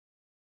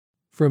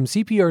From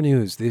CPR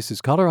News, this is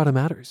Colorado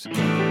Matters.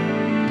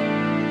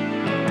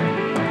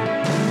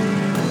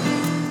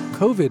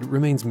 COVID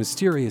remains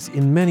mysterious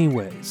in many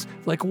ways.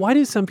 Like, why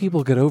do some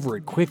people get over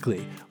it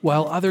quickly,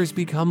 while others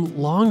become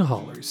long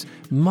haulers,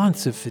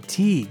 months of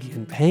fatigue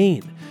and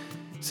pain?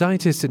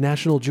 Scientists at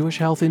National Jewish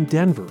Health in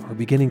Denver are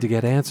beginning to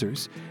get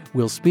answers.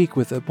 We'll speak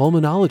with a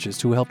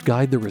pulmonologist who helped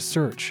guide the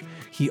research.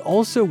 He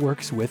also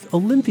works with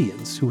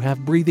Olympians who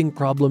have breathing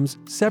problems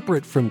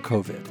separate from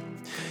COVID.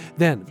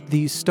 Then,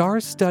 the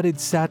star-studded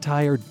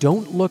satire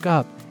Don't Look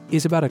Up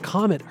is about a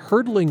comet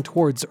hurtling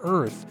towards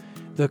Earth.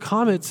 The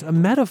comet's a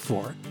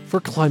metaphor for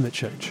climate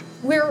change.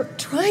 We're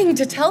trying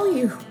to tell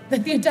you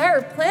that the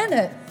entire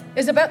planet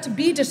is about to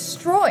be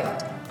destroyed.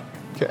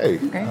 Okay.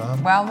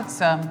 Well, it's,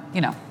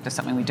 just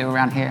something we do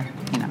around here.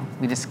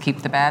 We just keep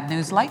the bad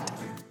news light.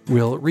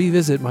 We'll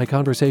revisit my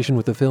conversation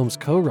with the film's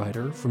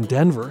co-writer from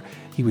Denver.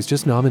 He was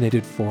just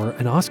nominated for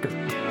an Oscar.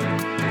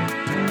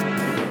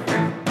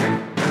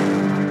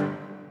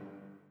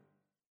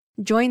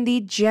 Join the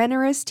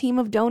generous team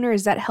of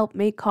donors that help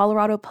make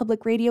Colorado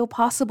Public Radio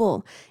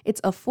possible. It's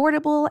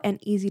affordable and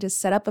easy to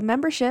set up a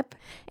membership.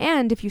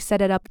 And if you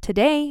set it up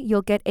today,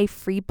 you'll get a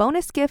free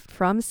bonus gift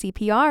from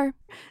CPR.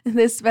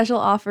 This special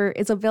offer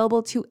is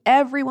available to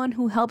everyone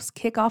who helps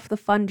kick off the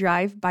fund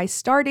drive by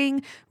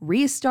starting,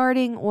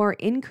 restarting, or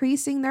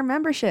increasing their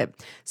membership.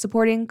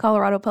 Supporting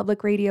Colorado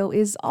Public Radio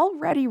is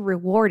already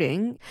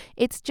rewarding.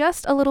 It's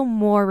just a little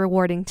more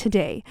rewarding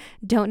today.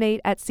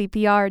 Donate at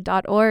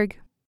CPR.org.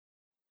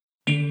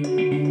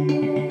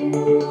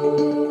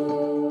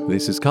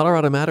 This is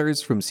Colorado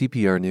Matters from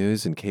CPR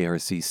News and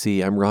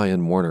KRCC. I'm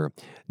Ryan Warner.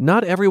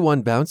 Not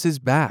everyone bounces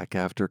back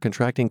after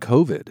contracting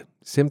COVID.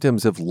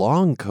 Symptoms of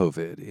long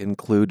COVID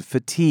include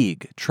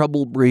fatigue,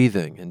 trouble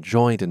breathing, and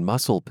joint and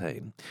muscle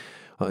pain.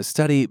 A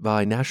study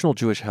by National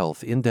Jewish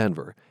Health in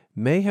Denver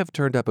may have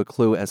turned up a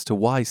clue as to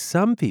why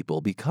some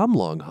people become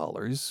long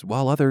haulers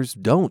while others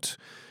don't.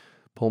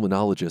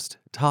 Pulmonologist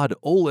Todd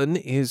Olin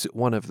is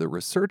one of the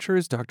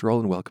researchers. Dr.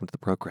 Olin, welcome to the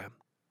program.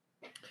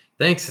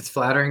 Thanks. It's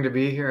flattering to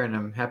be here, and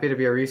I'm happy to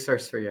be a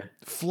resource for you.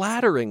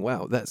 Flattering.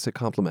 Wow, that's a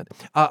compliment.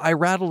 I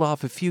rattled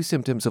off a few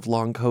symptoms of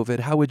long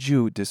COVID. How would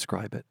you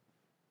describe it?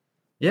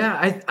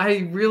 Yeah,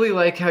 I really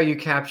like how you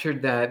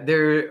captured that.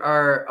 There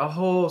are a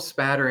whole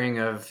spattering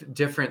of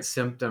different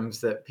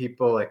symptoms that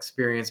people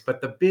experience, but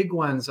the big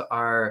ones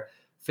are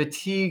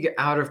fatigue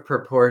out of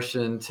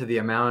proportion to the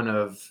amount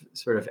of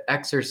sort of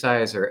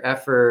exercise or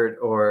effort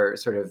or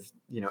sort of,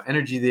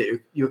 energy that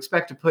you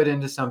expect to put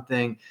into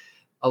something.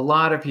 A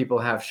lot of people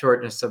have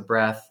shortness of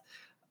breath.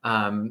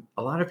 A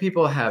lot of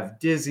people have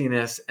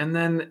dizziness, and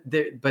then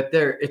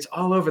it's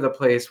all over the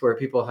place where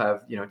people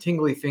have,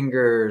 tingly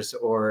fingers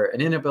or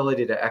an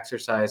inability to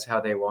exercise how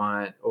they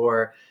want,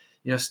 or,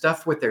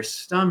 stuff with their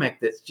stomach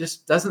that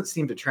just doesn't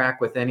seem to track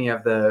with any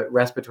of the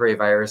respiratory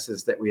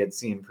viruses that we had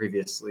seen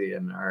previously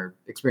in our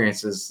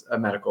experience as a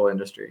medical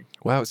industry.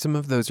 Wow, some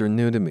of those are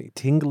new to me.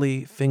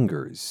 Tingly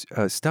fingers,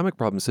 stomach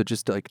problems, so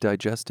just like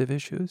digestive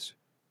issues?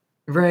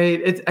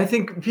 Right. I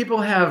think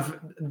people have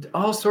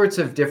all sorts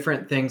of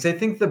different things. I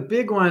think the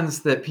big ones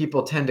that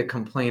people tend to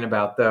complain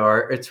about,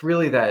 though, it's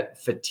really that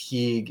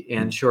fatigue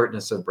and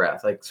shortness of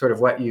breath, like sort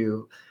of what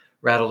you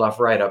rattled off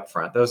right up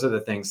front. Those are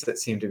the things that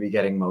seem to be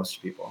getting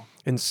most people.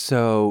 And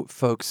so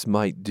folks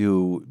might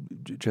do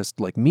just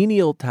like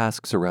menial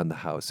tasks around the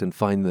house and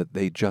find that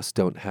they just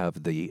don't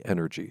have the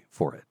energy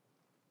for it.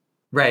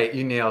 Right.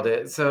 You nailed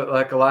it. So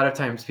like a lot of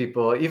times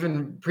people,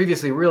 even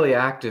previously really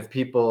active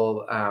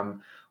people,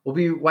 will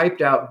be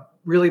wiped out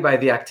really by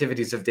the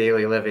activities of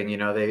daily living.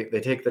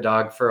 They take the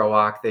dog for a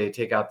walk, they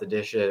take out the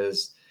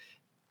dishes,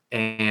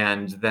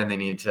 and then they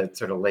need to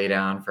sort of lay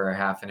down for a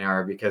half an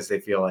hour because they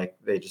feel like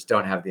they just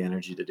don't have the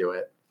energy to do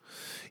it.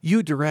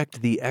 You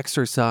direct the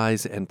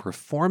Exercise and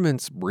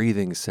Performance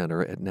Breathing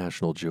Center at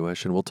National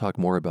Jewish, and we'll talk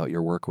more about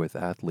your work with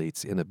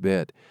athletes in a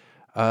bit.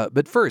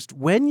 But first,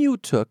 when you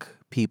took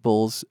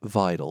people's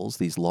vitals,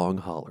 these long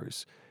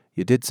haulers,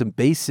 you did some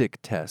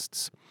basic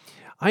tests.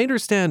 I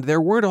understand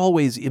there weren't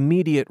always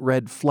immediate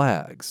red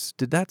flags.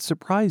 Did that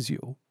surprise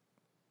you?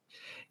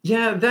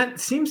 Yeah,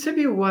 that seems to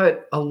be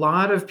what a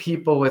lot of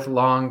people with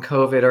long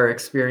COVID are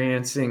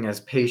experiencing as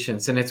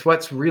patients. And it's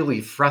what's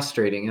really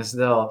frustrating is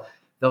they'll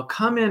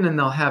come in and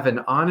they'll have an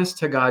honest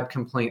to God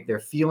complaint. They're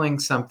feeling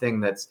something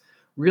that's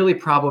really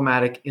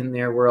problematic in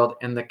their world.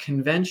 And the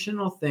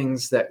conventional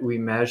things that we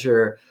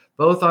measure,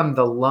 both on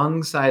the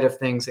lung side of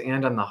things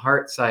and on the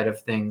heart side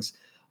of things,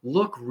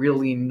 look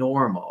really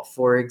normal.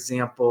 For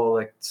example,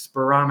 like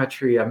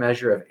spirometry, a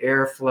measure of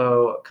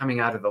airflow coming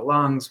out of the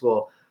lungs,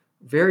 will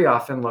very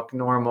often look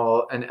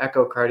normal. An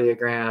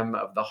echocardiogram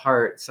of the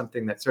heart,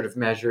 something that sort of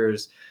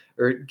measures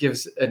or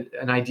gives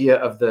an idea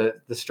of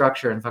the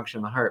structure and function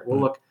of the heart, will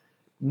look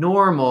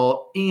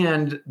normal.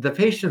 And the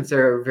patients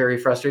are very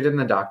frustrated, and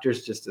the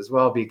doctors just as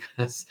well,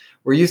 because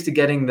we're used to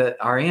getting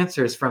our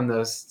answers from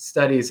those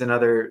studies and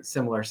other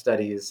similar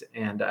studies.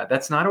 And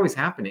that's not always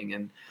happening.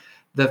 And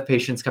the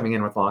patients coming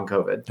in with long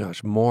COVID.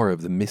 Gosh, more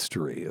of the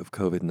mystery of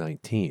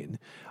COVID-19.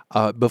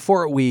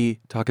 Before we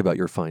talk about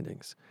your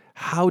findings,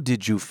 How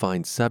did you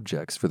find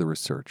subjects for the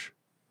research?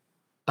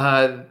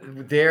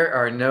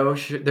 There's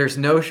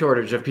no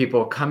shortage of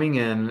people coming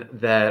in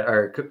that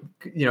are,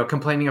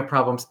 complaining of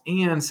problems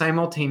and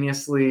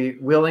simultaneously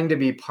willing to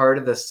be part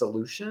of the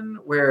solution,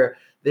 where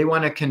they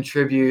want to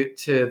contribute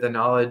to the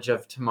knowledge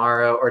of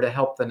tomorrow or to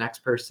help the next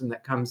person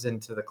that comes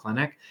into the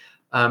clinic.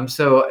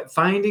 So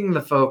finding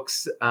the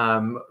folks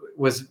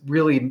was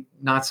really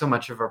not so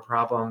much of a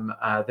problem.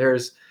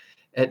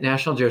 At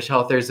National Jewish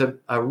Health, there's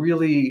a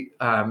really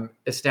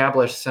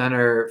established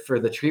center for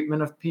the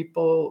treatment of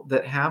people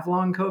that have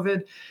long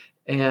COVID.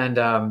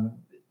 And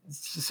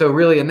so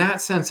really, in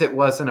that sense, it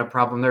wasn't a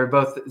problem. There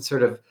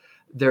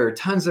are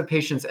tons of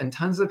patients and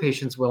tons of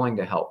patients willing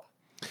to help.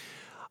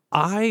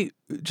 I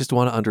just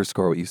want to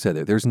underscore what you said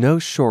there. There's no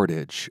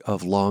shortage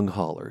of long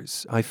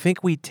haulers. I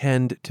think we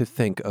tend to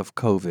think of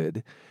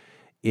COVID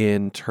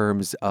in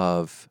terms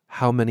of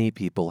how many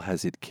people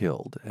has it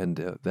killed.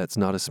 And that's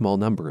not a small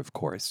number, of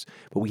course.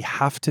 But we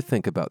have to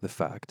think about the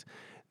fact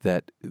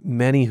that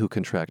many who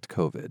contract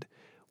COVID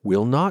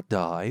will not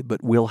die,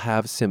 but will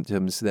have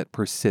symptoms that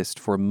persist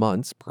for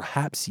months,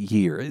 perhaps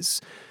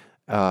years.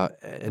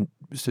 And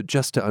so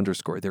just to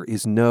underscore, there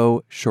is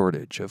no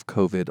shortage of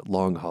COVID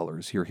long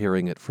haulers. You're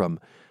hearing it from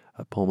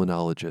a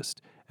pulmonologist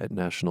at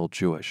National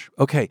Jewish.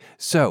 Okay,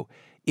 so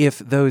if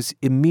those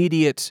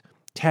immediate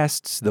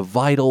tests, the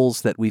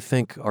vitals that we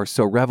think are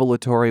so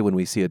revelatory when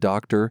we see a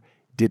doctor,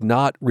 did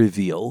not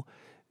reveal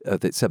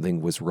that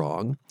something was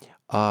wrong,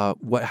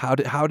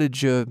 how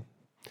did you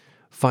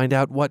find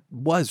out what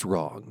was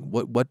wrong?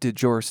 What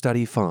did your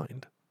study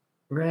find?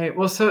 Right.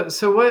 Well,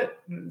 so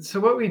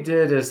what we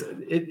did is,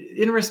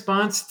 in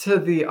response to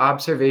the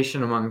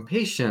observation among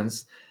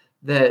patients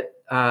that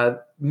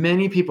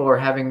many people are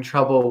having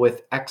trouble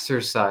with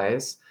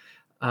exercise,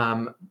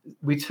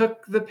 we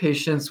took the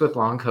patients with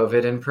long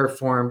COVID and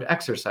performed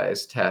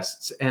exercise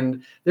tests.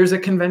 And there's a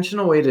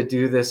conventional way to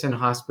do this in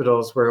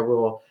hospitals where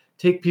we'll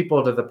take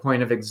people to the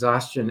point of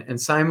exhaustion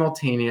and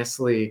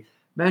simultaneously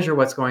measure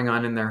what's going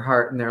on in their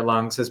heart and their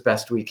lungs as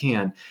best we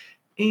can.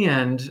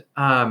 And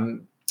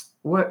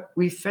what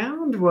we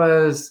found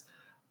was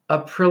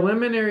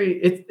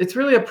it's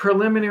really a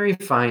preliminary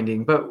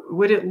finding, but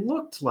what it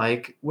looked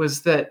like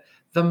was that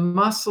the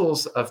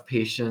muscles of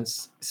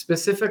patients,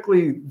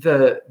 specifically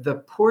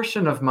the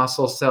portion of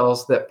muscle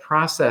cells that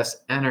process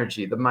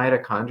energy, the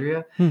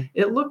mitochondria,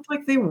 it looked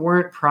like they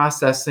weren't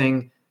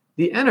processing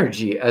the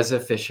energy as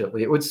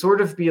efficiently. It would sort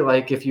of be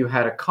like if you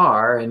had a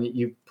car and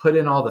you put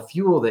in all the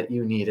fuel that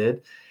you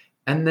needed,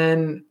 and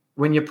then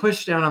when you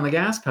push down on the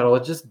gas pedal,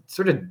 it just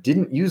sort of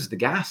didn't use the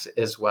gas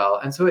as well.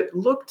 And so it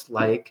looked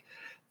like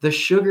the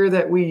sugar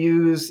that we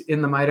use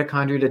in the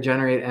mitochondria to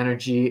generate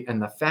energy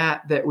and the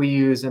fat that we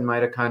use in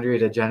mitochondria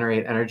to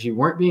generate energy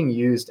weren't being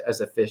used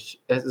as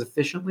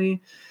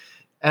efficiently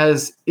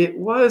as it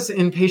was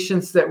in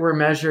patients that were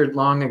measured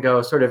long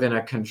ago, sort of in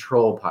a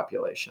control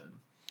population.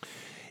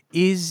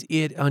 Is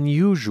it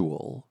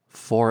unusual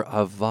for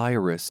a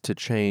virus to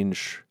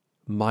change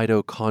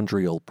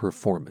mitochondrial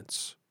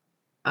performance?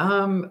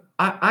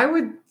 I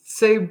would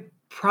say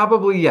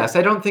probably yes.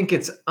 I don't think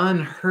it's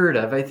unheard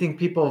of. I think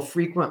people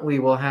frequently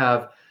will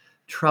have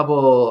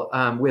trouble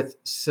with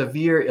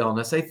severe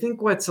illness. I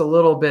think what's a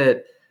little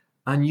bit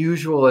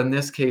unusual in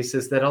this case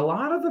is that a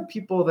lot of the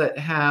people that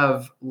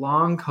have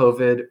long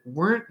COVID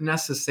weren't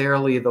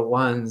necessarily the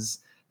ones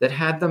that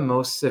had the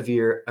most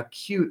severe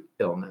acute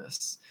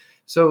illness.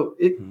 So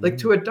like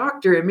to a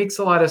doctor, it makes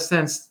a lot of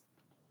sense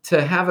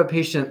to have a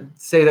patient,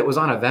 say, that was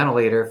on a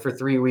ventilator for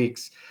 3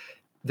 weeks,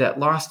 that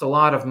lost a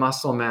lot of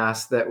muscle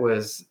mass, that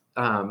was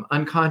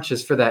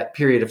unconscious for that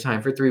period of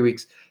time, for 3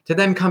 weeks, to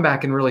then come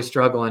back and really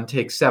struggle and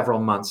take several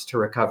months to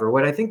recover.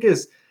 What I think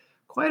is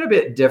quite a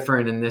bit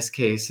different in this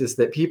case is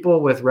that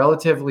people with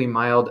relatively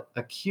mild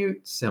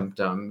acute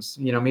symptoms,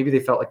 maybe they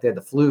felt like they had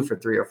the flu for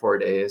 3 or 4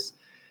 days,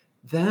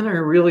 then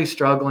are really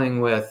struggling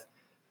with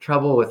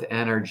trouble with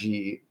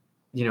energy,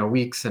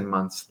 weeks and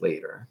months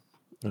later.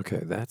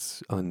 Okay,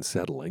 that's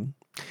unsettling.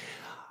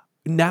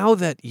 Now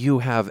that you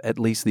have at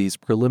least these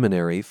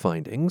preliminary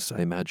findings, I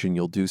imagine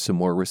you'll do some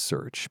more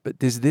research, but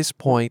does this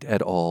point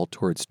at all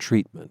towards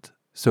treatment?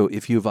 So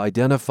if you've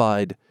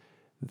identified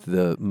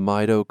the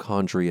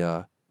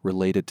mitochondria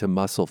related to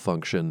muscle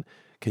function,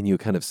 can you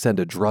kind of send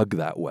a drug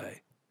that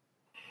way?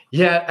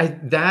 Yeah,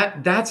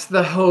 that's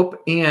the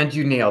hope, and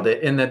you nailed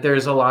it, in that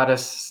there's a lot of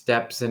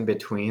steps in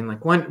between.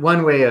 Like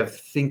one way of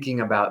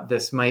thinking about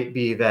this might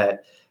be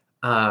that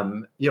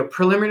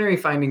preliminary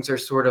findings are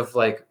sort of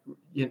like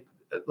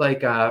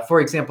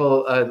for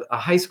example, a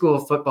high school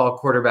football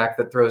quarterback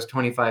that throws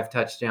 25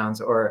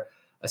 touchdowns, or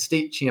a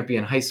state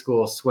champion high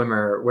school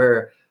swimmer,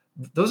 where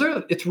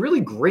it's really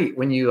great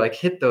when you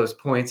hit those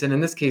points. And in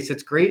this case,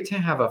 it's great to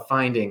have a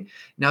finding.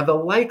 Now, the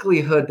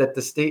likelihood that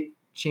the state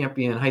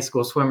champion high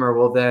school swimmer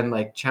will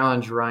then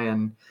challenge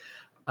Ryan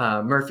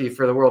Murphy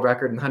for the world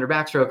record in 100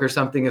 backstroke or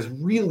something is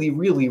really,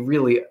 really,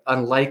 really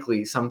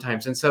unlikely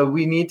sometimes. And so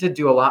we need to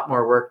do a lot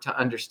more work to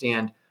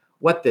understand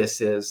what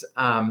this is.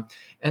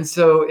 And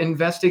so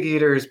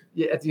investigators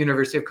at the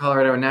University of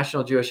Colorado and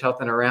National Jewish Health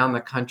and around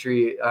the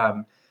country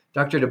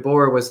Dr.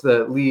 DeBoer was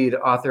the lead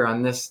author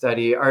on this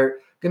study, are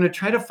going to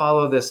try to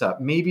follow this up,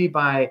 maybe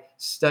by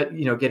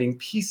getting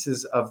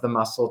pieces of the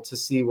muscle to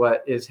see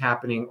what is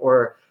happening,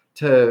 or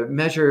to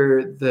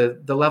measure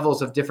the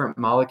levels of different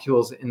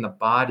molecules in the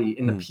body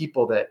in the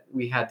people that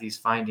we had these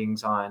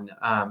findings on.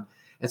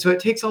 And so it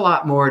takes a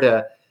lot more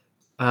to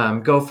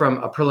go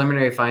from a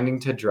preliminary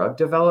finding to drug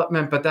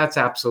development, but that's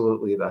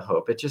absolutely the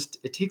hope.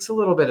 It takes a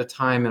little bit of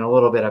time and a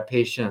little bit of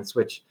patience,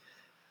 which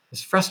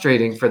is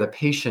frustrating for the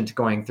patient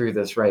going through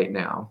this right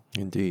now.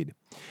 Indeed.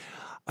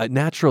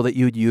 Natural that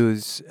you'd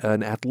use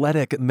an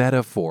athletic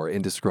metaphor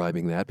in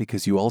describing that,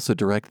 because you also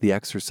direct the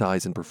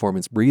Exercise and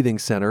Performance Breathing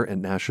Center at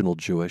National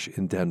Jewish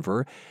in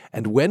Denver.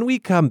 And when we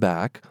come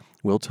back,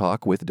 we'll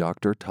talk with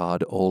Dr.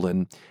 Todd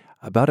Olin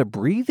about a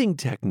breathing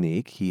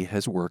technique he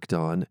has worked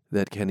on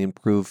that can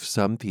improve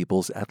some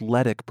people's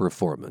athletic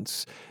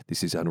performance.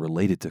 This is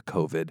unrelated to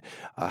COVID.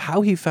 How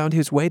he found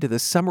his way to the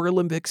Summer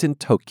Olympics in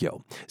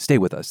Tokyo. Stay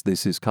with us.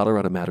 This is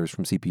Colorado Matters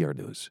from CPR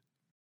News.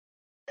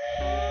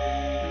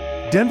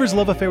 Denver's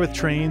love affair with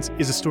trains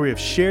is a story of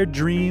shared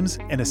dreams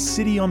and a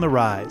city on the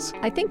rise.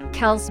 I think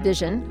Cal's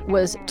vision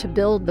was to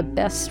build the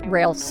best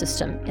rail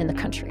system in the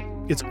country.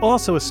 It's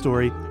also a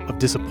story of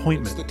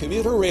disappointment. It's the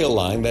commuter rail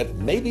line that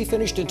may be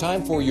finished in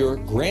time for your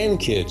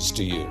grandkids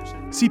to use.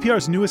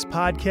 CPR's newest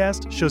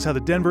podcast shows how the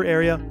Denver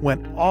area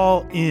went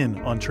all in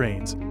on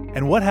trains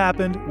and what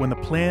happened when the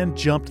plan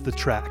jumped the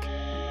track.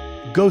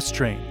 Ghost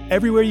Train,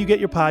 everywhere you get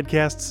your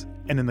podcasts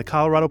and in the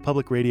Colorado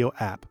Public Radio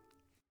app.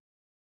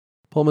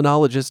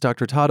 Pulmonologist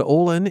Dr. Todd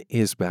Olin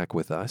is back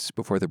with us.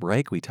 Before the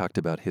break, we talked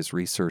about his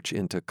research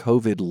into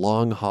COVID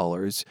long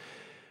haulers.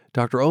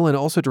 Dr. Olin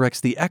also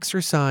directs the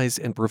Exercise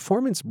and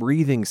Performance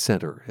Breathing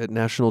Center at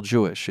National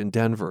Jewish in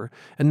Denver.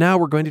 And now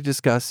we're going to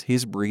discuss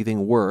his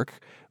breathing work,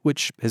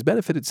 which has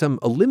benefited some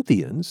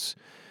Olympians.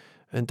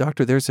 And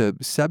doctor, there's a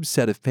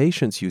subset of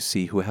patients you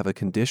see who have a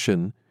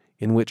condition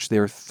in which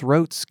their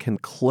throats can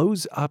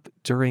close up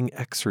during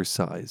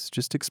exercise.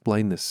 Just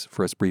explain this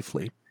for us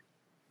briefly.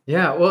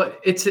 Yeah, well,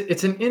 it's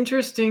an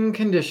interesting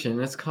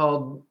condition. It's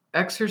called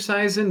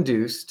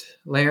exercise-induced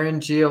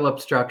laryngeal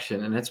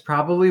obstruction, and it's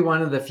probably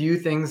one of the few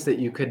things that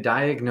you could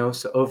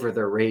diagnose over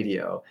the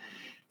radio.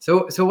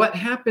 So what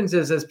happens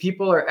is, as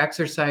people are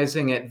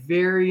exercising at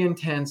very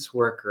intense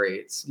work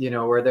rates,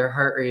 where their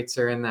heart rates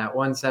are in that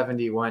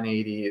 170,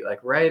 180, like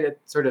right at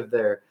sort of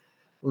their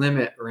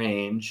limit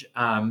range,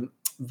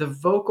 the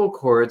vocal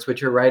cords,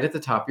 which are right at the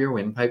top of your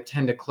windpipe,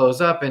 tend to close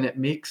up, and it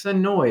makes a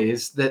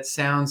noise that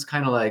sounds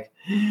kind of like,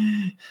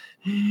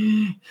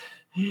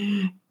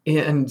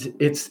 and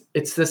it's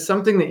this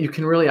something that you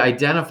can really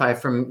identify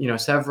from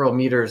several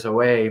meters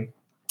away,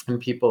 and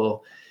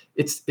people,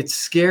 it's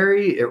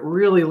scary. It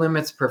really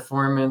limits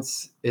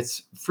performance.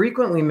 It's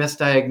frequently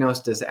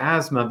misdiagnosed as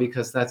asthma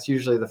because that's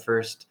usually the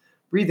first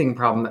breathing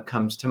problem that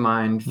comes to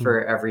mind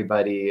for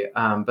everybody,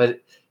 but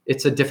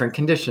it's a different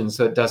condition,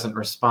 so it doesn't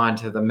respond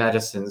to the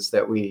medicines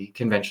that we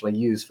conventionally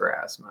use for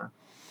asthma.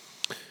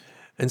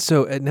 And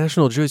so at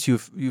National Jewish,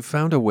 you've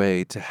found a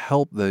way to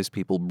help those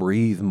people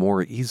breathe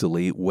more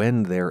easily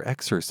when they're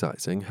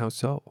exercising. How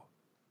so?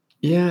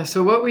 Yeah,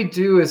 so what we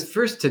do is,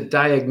 first, to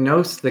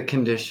diagnose the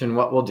condition,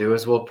 what we'll do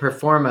is we'll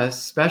perform a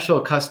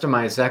special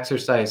customized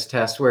exercise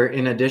test where,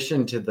 in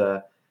addition to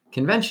the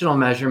conventional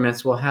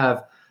measurements, we'll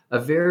have a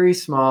very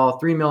small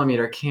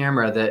 3-millimeter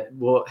camera that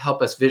will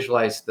help us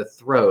visualize the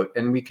throat,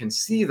 and we can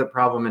see the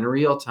problem in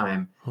real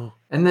time.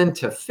 And then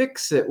to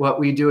fix it, what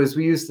we do is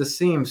we use the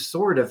same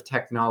sort of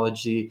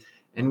technology,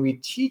 and we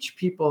teach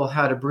people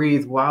how to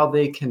breathe while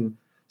they can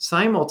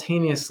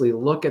simultaneously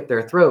look at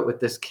their throat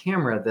with this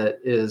camera that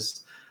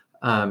is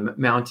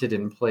mounted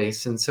in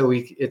place. And so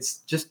it's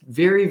just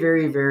very,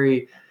 very,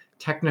 very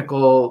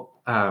technical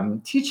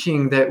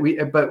teaching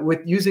but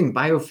with using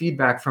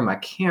biofeedback from a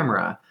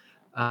camera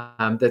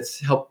that's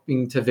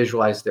helping to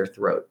visualize their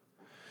throat.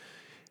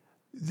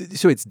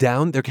 So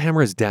their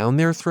camera's down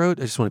their throat?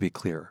 I just want to be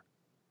clear.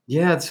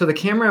 Yeah, so the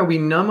camera, we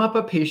numb up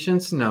a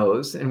patient's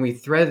nose and we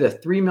thread a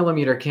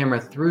 3-millimeter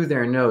camera through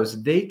their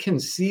nose. They can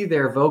see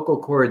their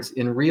vocal cords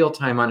in real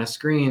time on a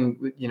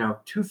screen,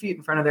 2 feet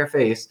in front of their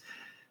face.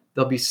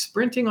 They'll be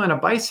sprinting on a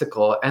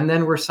bicycle, and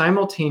then we're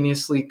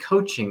simultaneously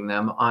coaching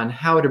them on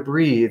how to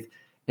breathe.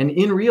 And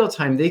in real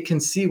time, they can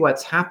see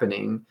what's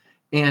happening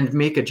and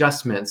make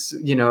adjustments,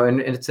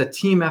 and it's a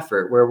team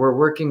effort where we're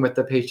working with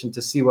the patient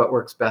to see what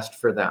works best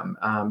for them.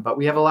 But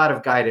we have a lot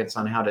of guidance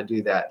on how to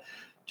do that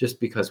just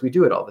because we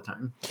do it all the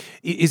time.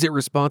 Is it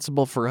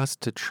responsible for us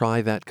to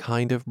try that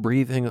kind of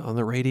breathing on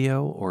the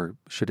radio, or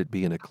should it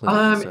be in a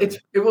clinic?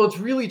 It's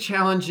really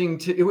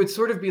challenging it would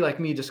sort of be like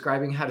me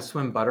describing how to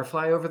swim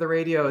butterfly over the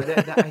radio.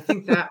 I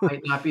think that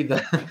might not be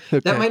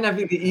that might not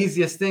be the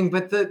easiest thing,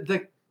 but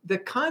the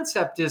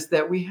concept is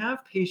that we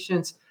have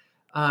patients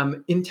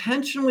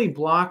intentionally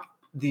block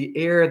the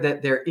air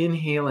that they're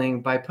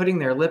inhaling by putting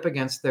their lip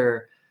against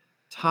their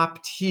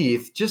top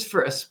teeth just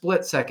for a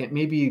split second,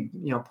 maybe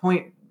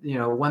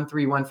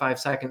 0.1315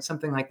 seconds,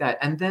 something like that.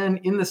 And then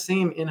in the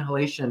same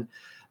inhalation,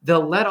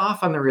 they'll let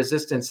off on the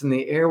resistance and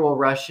the air will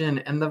rush in,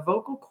 and the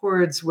vocal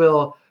cords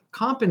will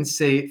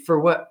compensate for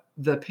what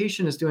the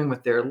patient is doing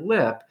with their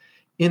lip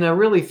in a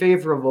really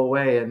favorable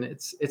way. And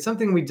it's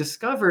something we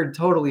discovered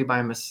totally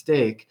by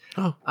mistake.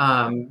 Oh.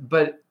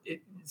 But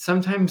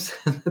sometimes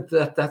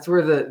that's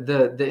where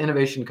the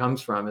innovation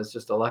comes from, is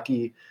just a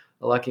lucky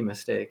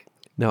mistake.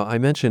 Now, I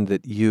mentioned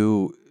that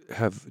you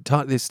have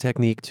taught this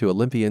technique to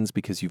Olympians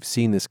because you've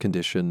seen this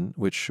condition,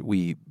 which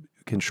we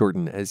can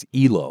shorten as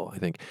ELO, I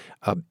think,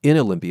 in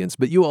Olympians.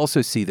 But you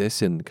also see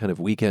this in kind of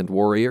weekend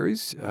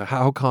warriors.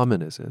 How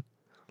common is it?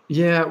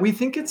 Yeah, we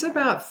think it's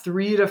about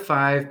 3 to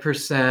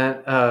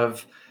 5%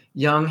 of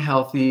young,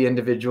 healthy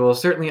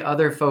individuals. Certainly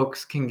other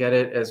folks can get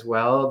it as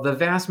well. The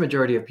vast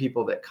majority of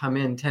people that come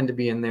in tend to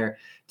be in their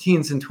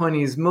teens and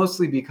 20s,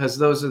 mostly because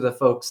those are the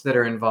folks that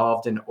are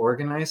involved in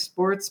organized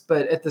sports.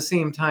 But at the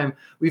same time,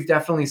 we've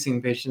definitely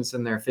seen patients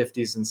in their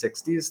 50s and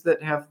 60s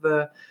that have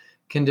the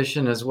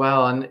condition as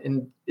well.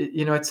 And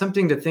it's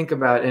something to think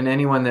about in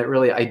anyone that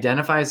really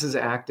identifies as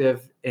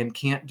active and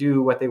can't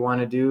do what they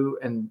want to do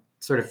and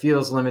sort of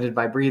feels limited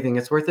by breathing.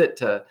 It's worth it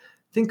to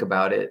think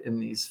about it in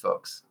these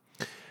folks.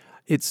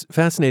 It's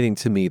fascinating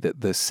to me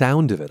that the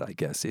sound of it, I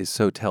guess, is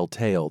so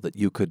telltale that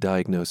you could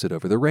diagnose it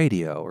over the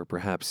radio or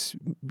perhaps,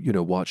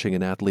 watching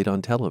an athlete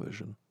on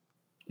television.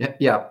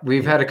 Yeah,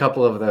 we've had a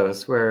couple of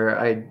those where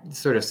I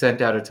sort of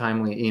sent out a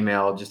timely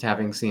email just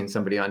having seen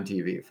somebody on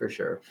TV, for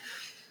sure.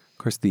 Of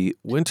course, the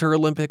Winter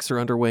Olympics are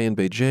underway in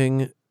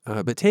Beijing,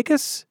 but take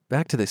us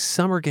back to the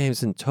Summer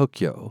Games in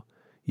Tokyo.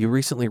 You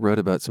recently wrote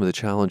about some of the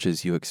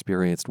challenges you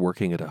experienced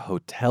working at a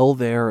hotel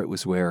there. It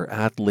was where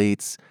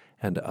athletes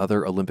and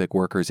other Olympic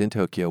workers in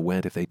Tokyo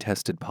went if they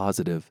tested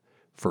positive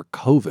for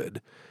COVID.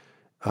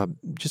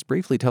 Just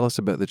briefly tell us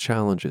about the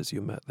challenges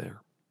you met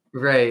there.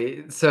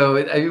 Right.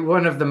 So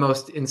one of the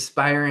most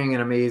inspiring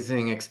and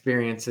amazing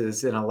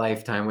experiences in a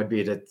lifetime would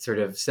be to sort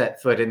of set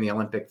foot in the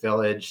Olympic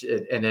Village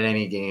and at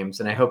any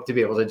games. And I hope to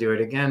be able to do it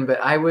again. But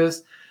I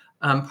was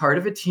part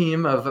of a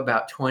team of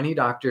about 20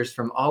 doctors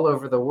from all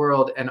over the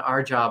world. And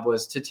our job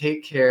was to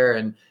take care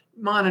and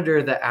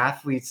monitor the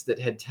athletes that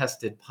had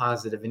tested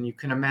positive. And you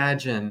can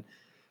imagine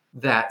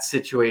that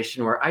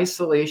situation where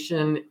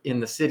isolation in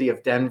the city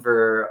of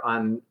Denver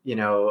on,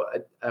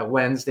 a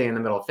Wednesday in the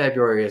middle of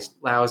February is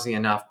lousy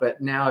enough. But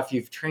now if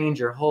you've trained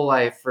your whole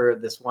life for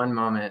this one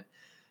moment,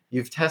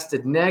 you've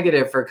tested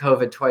negative for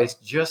COVID twice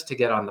just to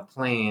get on the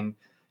plane,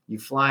 you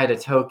fly to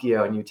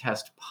Tokyo and you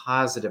test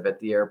positive at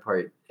the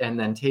airport and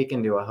then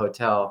taken to a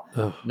hotel,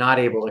 not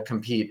able to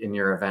compete in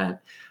your event.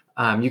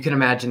 You can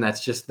imagine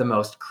that's just the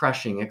most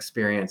crushing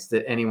experience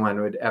that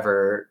anyone would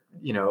ever,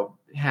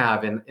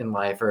 have in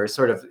life, or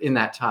sort of in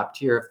that top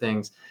tier of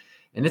things.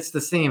 And it's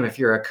the same if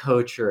you're a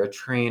coach or a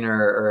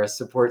trainer or a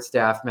support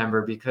staff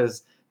member,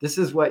 because this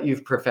is what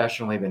you've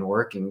professionally been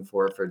working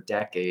for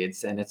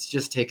decades, and it's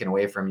just taken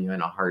away from you in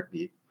a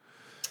heartbeat.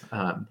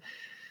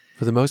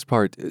 For the most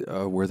part,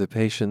 were the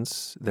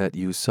patients that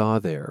you saw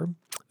there,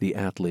 the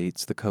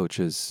athletes, the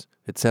coaches,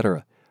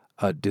 etc.,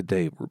 did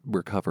they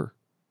recover?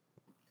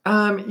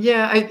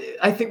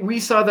 I think we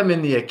saw them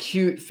in the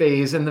acute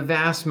phase, and the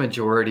vast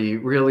majority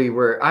really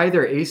were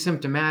either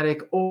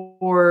asymptomatic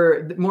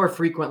or more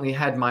frequently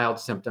had mild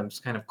symptoms,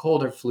 kind of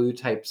cold or flu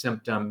type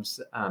symptoms.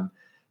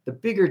 The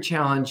bigger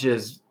challenge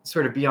is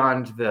sort of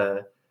beyond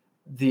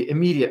the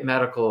immediate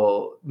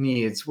medical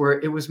needs, where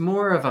it was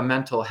more of a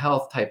mental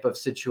health type of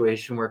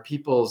situation where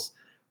people's,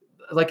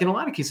 like in a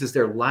lot of cases,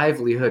 their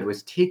livelihood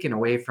was taken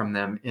away from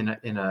them in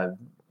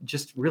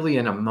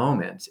a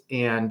moment.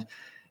 And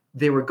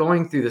they were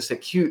going through this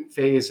acute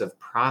phase of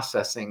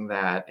processing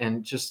that,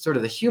 and just sort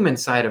of the human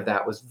side of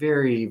that was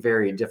very,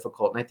 very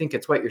difficult. And I think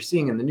it's what you're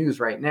seeing in the news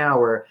right now,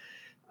 where,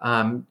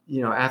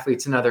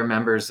 athletes and other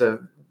members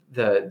of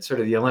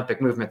the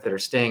Olympic movement that are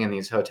staying in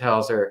these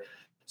hotels are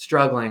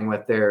struggling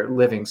with their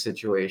living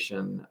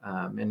situation.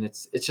 And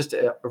it's just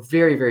a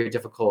very, very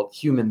difficult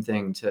human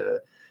thing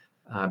to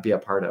be a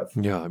part of.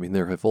 Yeah, I mean,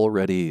 there have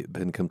already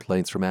been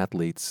complaints from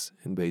athletes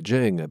in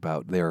Beijing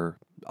about their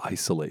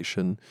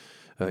isolation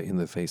in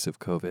the face of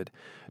COVID.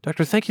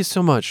 Doctor, thank you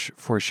so much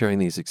for sharing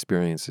these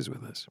experiences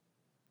with us.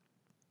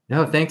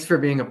 No, thanks for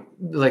being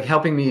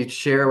helping me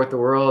share with the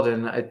world,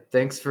 and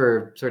thanks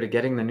for sort of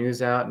getting the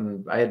news out,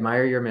 and I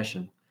admire your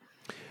mission.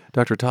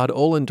 Dr. Todd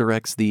Olin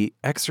directs the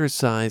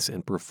Exercise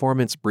and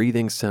Performance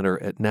Breathing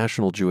Center at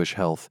National Jewish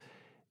Health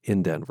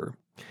in Denver.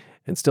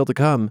 And still to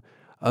come,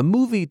 a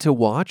movie to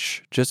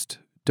watch, just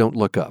don't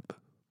look up.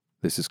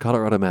 This is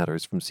Colorado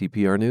Matters from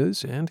CPR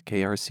News and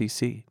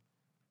KRCC.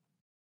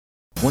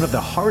 One of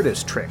the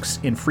hardest tricks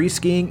in free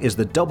skiing is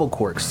the double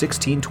cork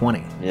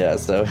 1620. Yeah,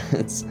 so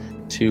it's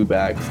 2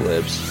 back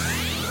flips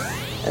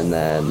and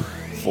then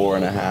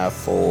 4.5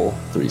 full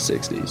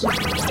 360s.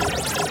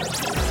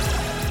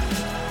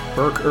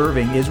 Burke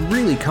Irving is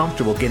really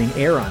comfortable getting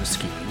air on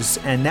skis,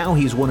 and now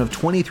he's one of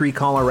 23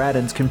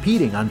 Coloradans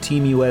competing on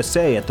Team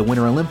USA at the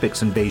Winter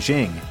Olympics in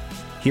Beijing.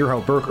 Hear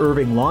how Burke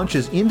Irving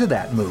launches into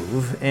that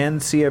move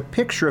and see a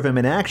picture of him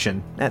in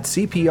action at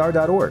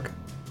CPR.org.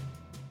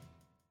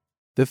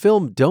 The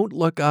film Don't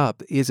Look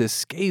Up is a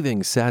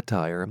scathing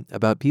satire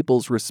about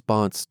people's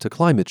response to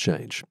climate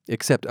change,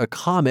 except a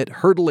comet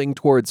hurtling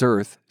towards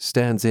Earth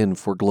stands in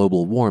for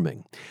global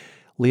warming.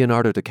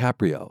 Leonardo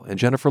DiCaprio and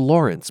Jennifer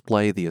Lawrence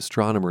play the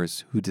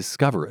astronomers who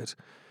discover it.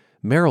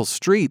 Meryl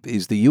Streep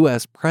is the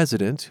U.S.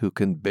 president who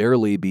can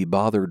barely be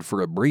bothered for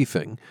a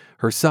briefing.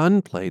 Her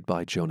son, played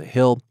by Jonah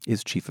Hill,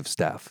 is chief of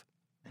staff.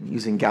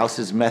 Using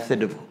Gauss's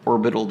method of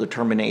orbital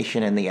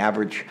determination and the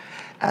average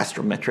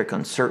astrometric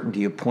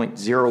uncertainty of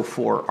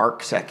 0.04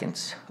 arc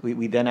seconds,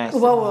 we then asked...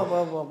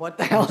 Whoa, what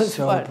the hell is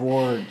so what?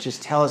 Bored.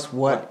 Just tell us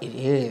what it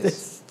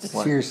is.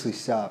 Seriously,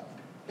 stop.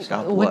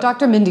 What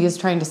Dr. Mindy is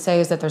trying to say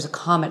is that there's a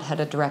comet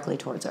headed directly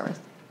towards Earth.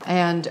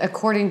 And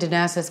according to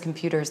NASA's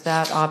computers,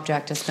 that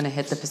object is going to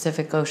hit the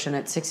Pacific Ocean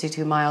at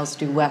 62 miles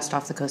due west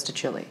off the coast of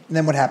Chile. And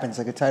then what happens,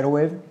 like a tidal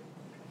wave?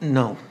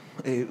 No,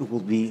 it will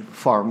be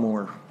far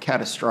more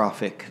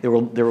catastrophic. There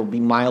will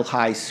be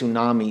mile-high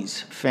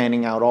tsunamis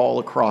fanning out all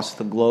across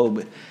the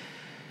globe.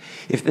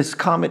 If this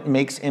comet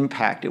makes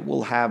impact, it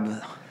will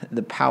have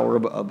the power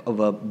of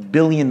a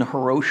billion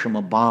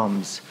Hiroshima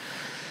bombs.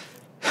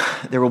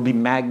 There will be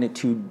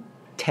magnitude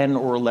 10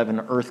 or 11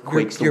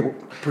 earthquakes. You're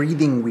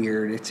breathing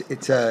weird.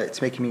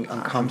 It's making me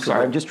uncomfortable. I'm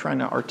sorry. I'm just trying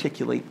to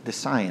articulate the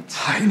science.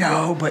 I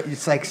know, but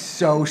it's like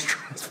so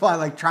stressful. I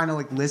like trying to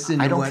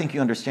listen. I don't think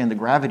you understand the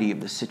gravity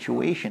of the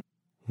situation.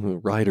 The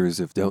writers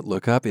of Don't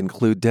Look Up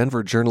include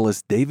Denver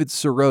journalist David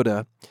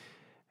Sirota,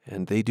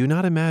 and they do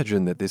not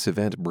imagine that this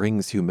event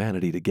brings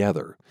humanity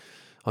together.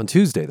 On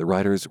Tuesday, the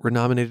writers were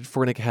nominated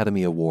for an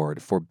Academy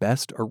Award for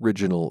Best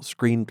Original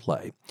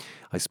Screenplay.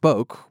 I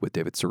spoke with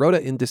David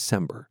Sirota in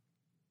December.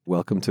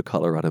 Welcome to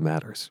Colorado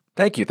Matters.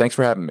 Thank you. Thanks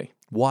for having me.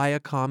 Why a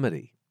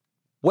comedy?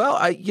 Well,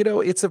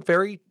 it's a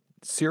very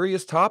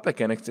serious topic,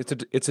 and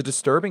it's a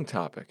disturbing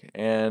topic.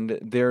 And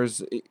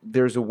there's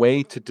a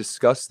way to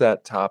discuss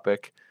that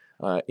topic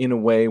in a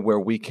way where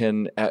we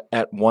can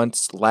at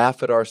once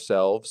laugh at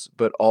ourselves,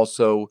 but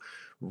also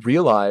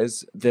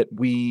realize that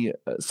we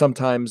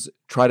sometimes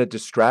try to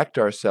distract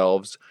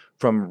ourselves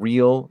from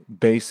real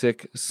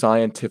basic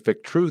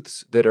scientific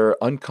truths that are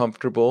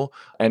uncomfortable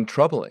and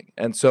troubling.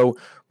 And so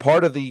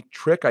part of the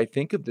trick, I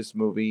think, of this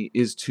movie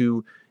is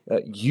to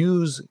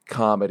use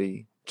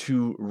comedy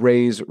to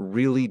raise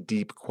really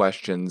deep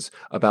questions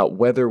about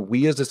whether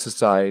we as a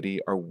society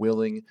are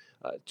willing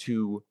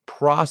to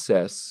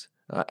process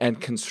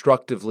and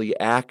constructively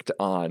act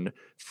on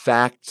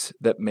facts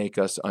that make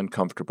us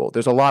uncomfortable.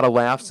 There's a lot of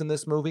laughs in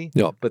this movie,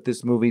 but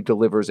this movie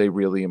delivers a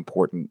really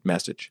important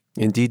message.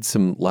 Indeed,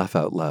 some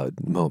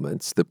laugh-out-loud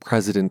moments. The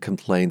president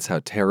complains how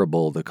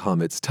terrible the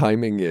comet's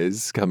timing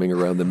is coming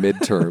around the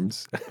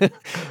midterms.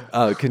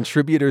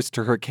 Contributors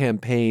to her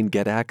campaign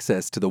get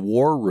access to the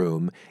war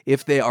room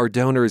if they are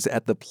donors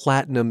at the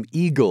Platinum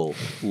Eagle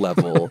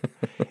level.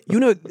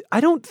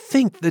 I don't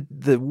think that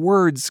the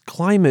words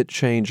climate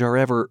change are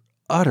ever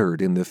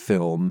uttered in the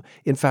film.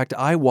 In fact,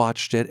 I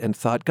watched it and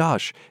thought,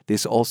 gosh,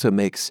 this also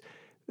makes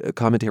a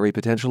commentary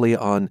potentially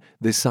on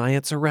the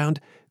science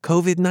around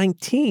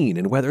COVID-19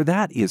 and whether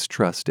that is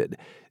trusted.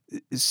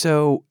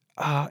 So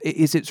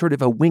is it sort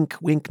of a wink,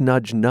 wink,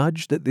 nudge,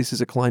 nudge that this is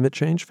a climate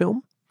change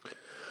film?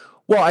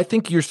 Well, I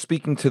think you're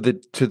speaking to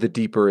the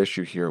deeper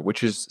issue here,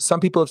 which is some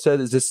people have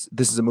said, this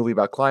is a movie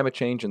about climate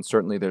change, and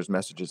certainly there's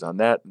messages on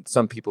that.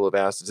 Some people have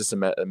asked, is this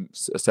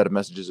a set of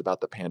messages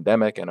about the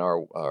pandemic and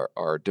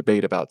our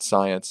debate about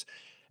science?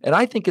 And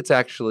I think it's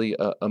actually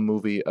a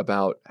movie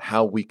about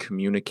how we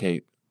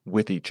communicate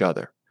with each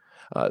other.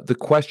 The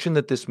question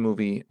that this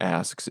movie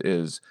asks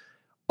is,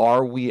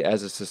 are we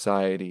as a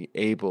society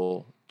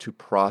able to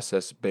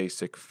process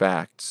basic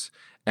facts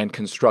and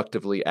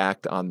constructively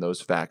act on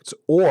those facts?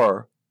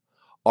 Or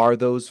are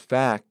those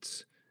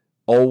facts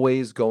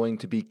always going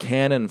to be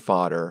cannon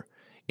fodder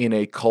in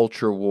a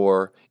culture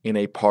war, in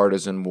a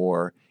partisan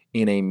war,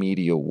 in a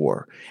media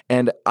war?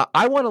 And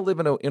I want to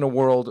live in a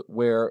world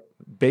where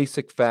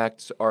basic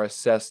facts are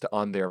assessed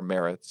on their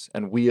merits,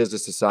 and we as a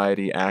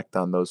society act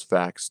on those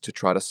facts to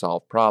try to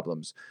solve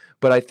problems.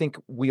 But I think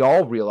we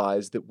all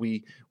realize that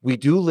we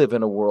do live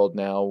in a world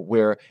now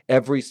where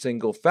every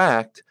single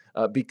fact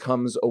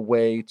becomes a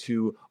way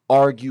to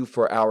argue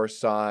for our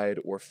side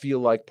or feel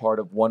like part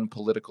of one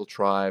political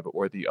tribe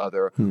or the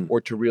other,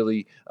 or to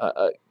really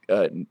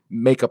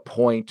make a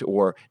point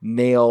or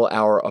nail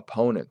our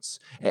opponents.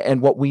 And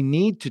what we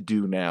need to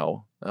do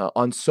now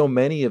on so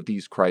many of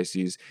these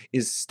crises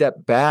is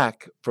step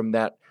back from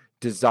that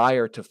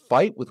desire to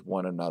fight with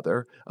one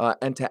another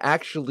and to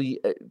actually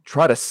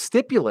try to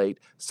stipulate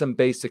some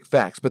basic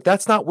facts. But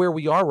that's not where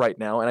we are right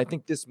now. And I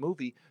think this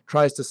movie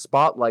tries to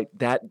spotlight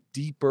that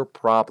deeper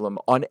problem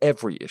on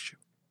every issue.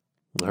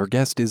 Our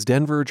guest is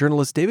Denver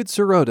journalist David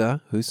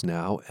Sirota, who's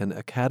now an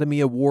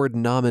Academy Award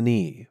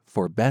nominee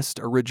for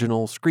Best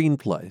Original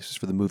Screenplay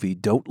for the movie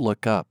Don't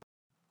Look Up.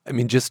 I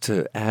mean, just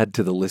to add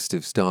to the list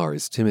of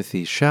stars,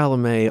 Timothée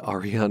Chalamet,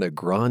 Ariana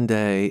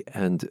Grande,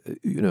 and,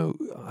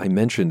 I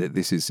mentioned that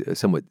this is a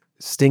somewhat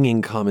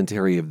stinging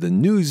commentary of the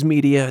news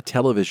media,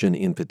 television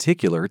in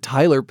particular,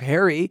 Tyler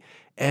Perry,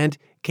 and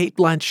Cate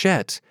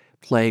Blanchett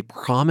play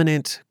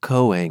prominent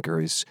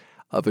co-anchors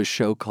of a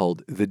show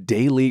called The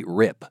Daily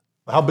Rip.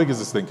 How big is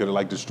this thing? Could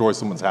it destroy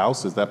someone's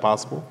house? Is that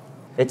possible?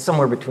 It's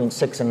somewhere between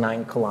 6 and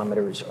 9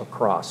 kilometers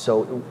across.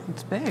 So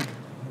it's big.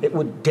 It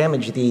would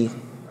damage the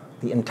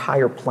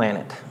entire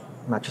planet,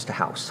 not just a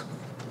house.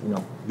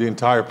 The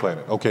entire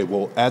planet. Okay,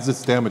 well, as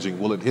it's damaging,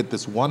 will it hit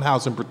this one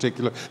house in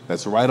particular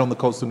that's right on the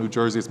coast of New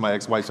Jersey? It's my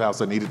ex-wife's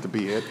house. I need it to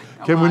be hit.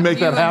 Can we make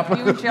that happen?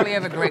 You and Shelley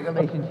have a great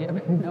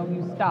relationship. No,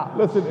 you stop.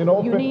 Listen, in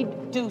all you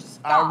need to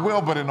stop. I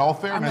will, but in all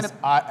fairness,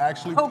 I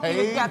actually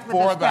paid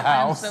for for the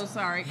house. I'm so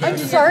sorry. I'm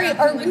sorry,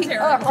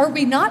 are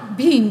we not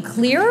being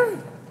clear?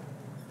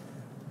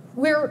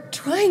 We're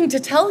trying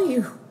to tell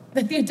you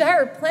that the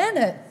entire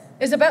planet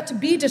is about to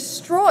be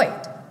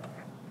destroyed.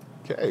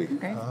 Okay.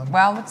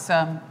 Well, it's,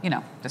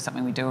 just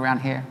something we do around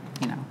here.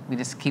 We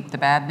just keep the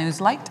bad news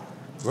light.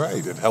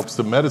 Right. It helps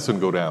the medicine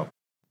go down.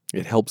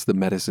 It helps the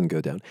medicine go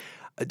down.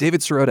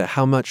 David Sirota,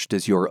 how much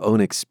does your own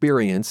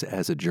experience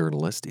as a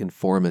journalist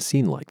inform a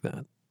scene like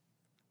that?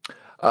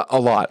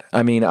 A lot.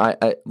 I mean,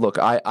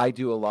 I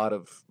do a lot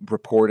of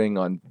reporting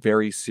on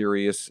very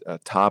serious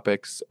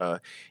topics,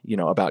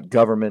 about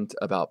government,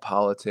 about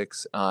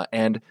politics.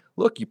 And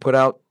look, you put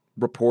out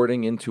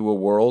reporting into a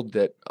world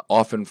that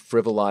often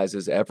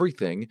frivolizes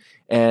everything.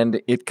 And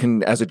it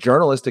can, as a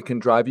journalist, it can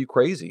drive you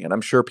crazy. And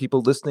I'm sure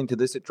people listening to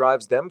this, it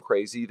drives them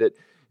crazy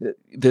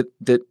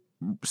that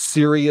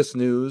serious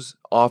news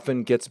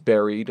often gets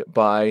buried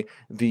by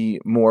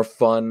the more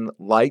fun,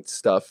 light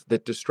stuff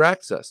that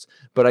distracts us.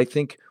 But I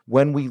think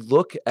when we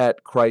look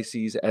at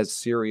crises as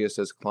serious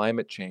as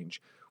climate change,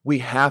 we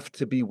have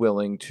to be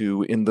willing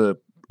to, in the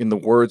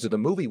words of the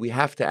movie, we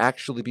have to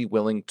actually be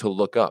willing to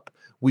look up.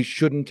 We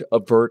shouldn't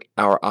avert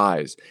our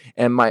eyes.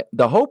 And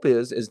the hope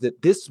is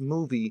that this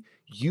movie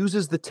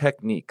uses the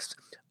techniques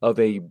of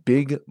a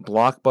big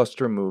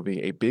blockbuster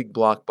movie, a big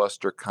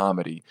blockbuster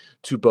comedy,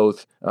 to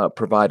both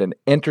provide an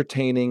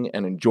entertaining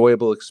and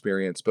enjoyable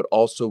experience, but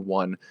also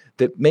one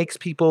that makes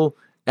people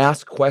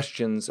ask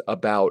questions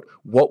about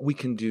what we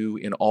can do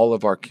in all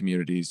of our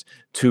communities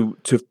to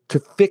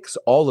fix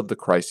all of the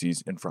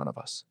crises in front of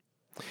us.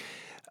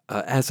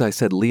 As I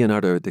said,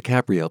 Leonardo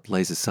DiCaprio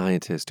plays a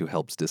scientist who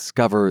helps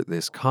discover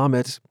this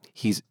comet.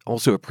 He's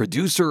also a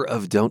producer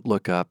of Don't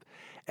Look Up.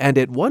 And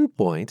at one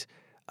point,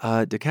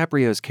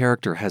 DiCaprio's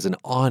character has an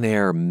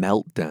on-air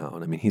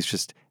meltdown. I mean, he's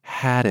just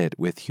had it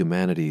with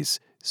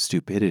humanity's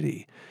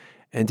stupidity.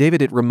 And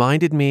David, it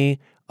reminded me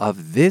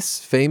of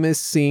this famous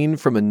scene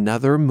from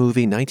another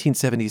movie,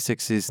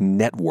 1976's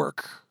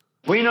Network.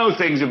 We know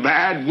things are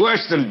bad,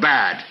 worse than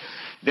bad.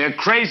 They're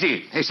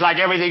crazy. It's like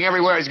everything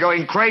everywhere is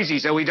going crazy,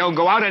 so we don't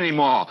go out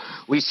anymore.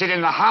 We sit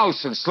in the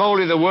house, and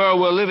slowly the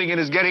world we're living in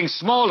is getting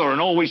smaller, and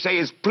all we say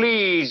is,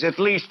 please, at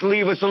least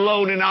leave us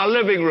alone in our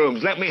living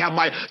rooms. Let me have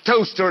my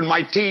toaster and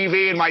my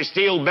TV and my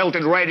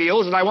steel-belted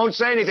radios, and I won't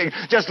say anything.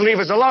 Just leave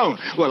us alone.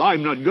 Well,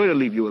 I'm not going to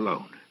leave you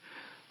alone.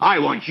 I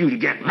want you to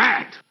get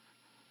mad.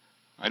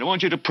 I don't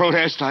want you to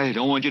protest. I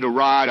don't want you to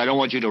riot. I don't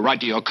want you to write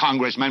to your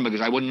congressmen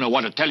because I wouldn't know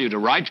what to tell you to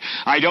write.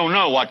 I don't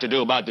know what to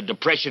do about the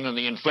depression and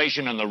the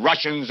inflation and the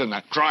Russians and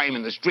the crime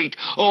in the street.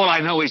 All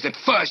I know is that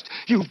first,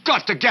 you've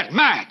got to get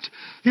mad.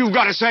 You've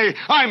got to say,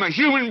 I'm a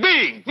human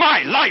being.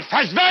 My life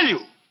has value.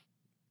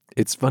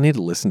 It's funny to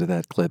listen to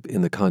that clip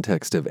in the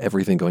context of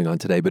everything going on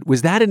today, but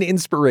was that an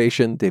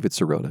inspiration, David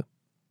Sirota?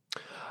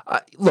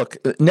 Look,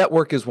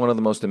 Network is one of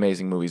the most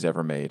amazing movies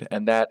ever made,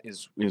 and that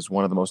is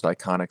one of the most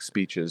iconic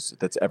speeches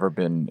that's ever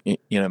been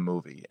in a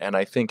movie. And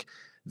I think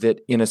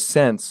that, in a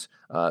sense,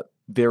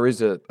 there is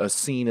a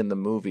scene in the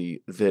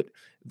movie that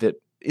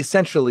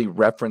essentially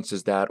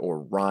references that or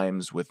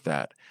rhymes with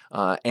that.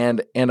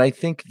 And I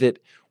think that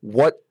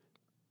what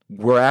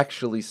we're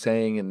actually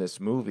saying in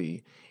this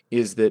movie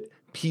is that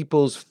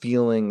people's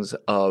feelings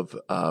of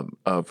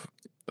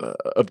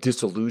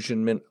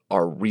disillusionment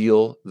are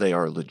real. They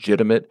are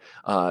legitimate.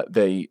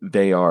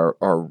 They are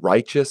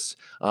righteous,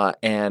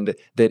 and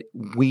that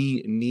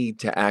we need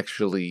to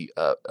actually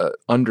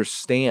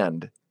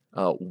understand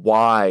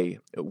why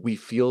we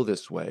feel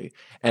this way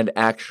and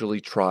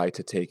actually try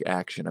to take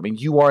action. I mean,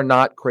 you are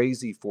not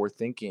crazy for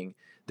thinking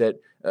that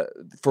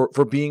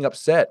for being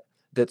upset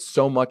that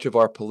so much of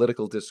our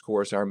political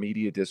discourse, our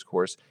media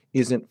discourse,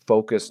 isn't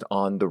focused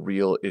on the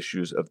real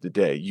issues of the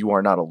day. You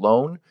are not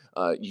alone.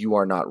 You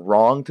are not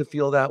wrong to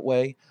feel that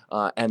way.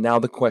 And now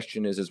the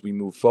question is, as we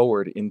move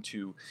forward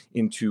into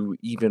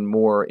even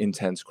more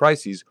intense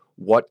crises,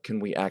 what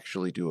can we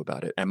actually do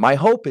about it? And my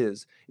hope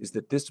is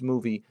that this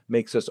movie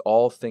makes us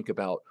all think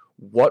about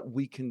what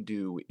we can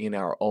do in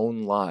our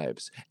own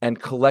lives and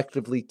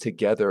collectively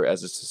together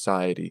as a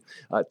society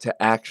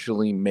to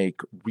actually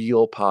make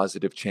real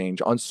positive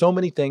change on so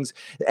many things.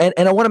 And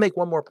I want to make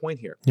one more point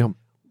here. Yeah.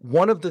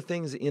 One of the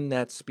things in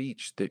that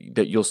speech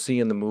that you'll see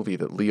in the movie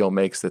that Leo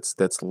makes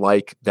that's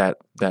like that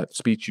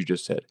speech you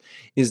just said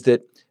is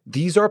that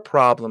these are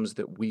problems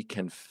that we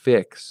can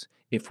fix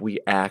if we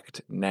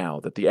act now,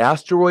 that the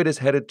asteroid is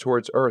headed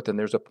towards Earth. And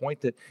there's a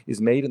point that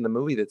is made in the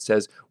movie that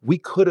says we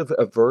can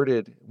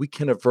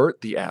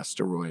avert the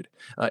asteroid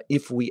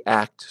if we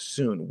act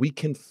soon. We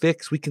can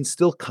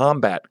still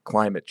combat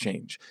climate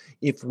change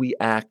if we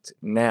act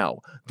now.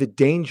 The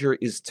danger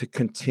is to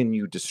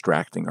continue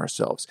distracting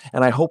ourselves.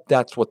 And I hope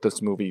that's what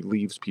this movie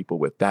leaves people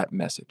with, that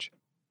message.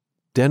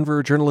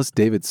 Denver journalist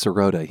David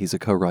Sirota, he's a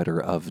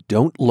co-writer of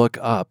Don't Look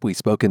Up. We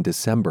spoke in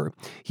December.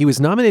 He was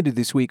nominated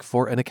this week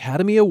for an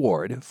Academy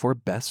Award for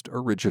Best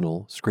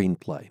Original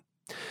Screenplay.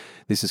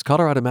 This is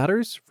Colorado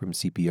Matters from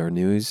CPR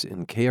News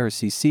and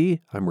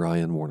KRCC. I'm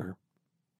Ryan Warner.